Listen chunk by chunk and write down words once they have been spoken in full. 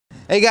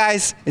Hey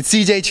guys, it's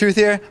CJ Truth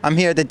here. I'm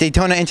here at the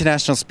Daytona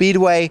International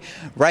Speedway.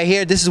 Right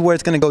here, this is where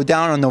it's going to go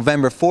down on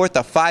November 4th,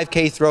 a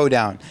 5K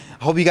throwdown.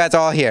 I hope you guys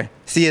are all here.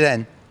 See you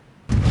then.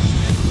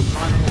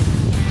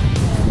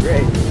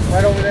 Great.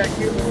 Right over there,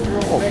 cute little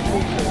girl.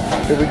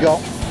 Here we go.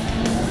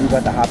 We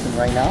about to hop in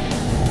right now.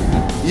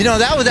 You know,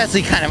 that was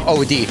actually kind of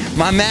OD.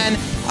 My man,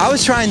 I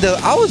was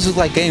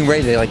like getting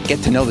ready to like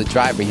get to know the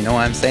driver, you know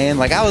what I'm saying?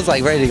 Like I was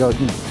like ready to go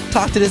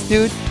talk to this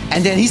dude,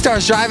 and then he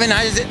starts driving,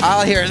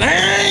 all I hear is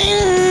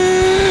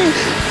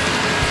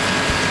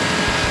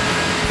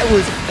it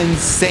was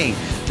insane.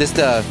 Just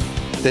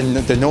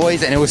the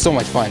noise, and it was so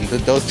much fun.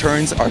 Those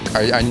turns are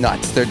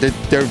nuts. They're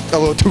a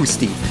little too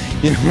steep.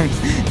 You know,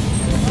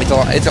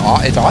 it's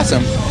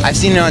awesome. I've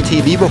seen it on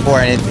TV before,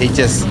 and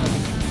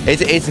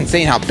it's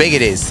insane how big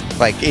it is.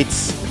 Like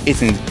it's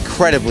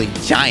incredibly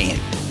giant.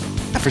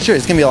 For sure,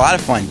 it's gonna be a lot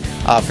of fun.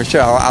 For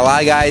sure, a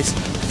lot of guys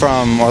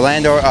from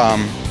Orlando.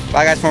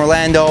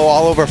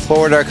 All over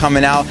Florida are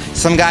coming out.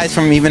 Some guys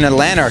from even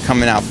Atlanta are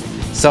coming out.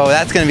 So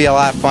that's gonna be a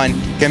lot of fun.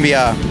 Gonna be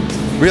a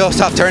real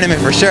tough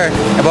tournament for sure,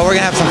 but we're gonna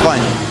have some fun.